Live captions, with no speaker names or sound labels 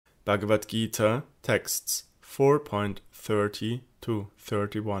Bhagavad Gita, texts 4.30 to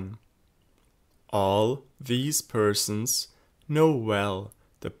 31. All these persons know well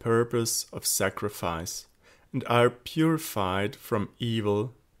the purpose of sacrifice and are purified from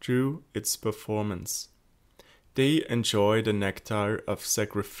evil through its performance. They enjoy the nectar of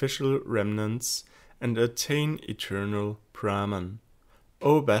sacrificial remnants and attain eternal Brahman.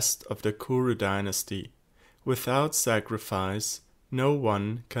 O best of the Kuru dynasty, without sacrifice no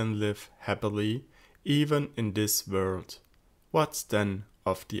one can live happily even in this world. What then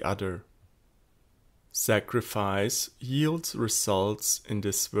of the other? Sacrifice yields results in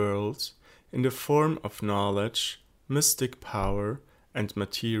this world in the form of knowledge, mystic power, and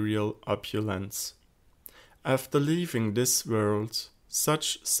material opulence. After leaving this world,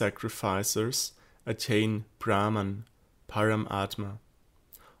 such sacrificers attain Brahman, Paramatma.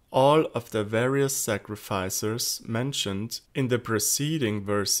 All of the various sacrificers mentioned in the preceding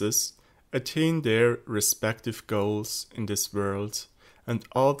verses attain their respective goals in this world and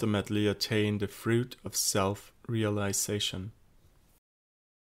ultimately attain the fruit of self-realization.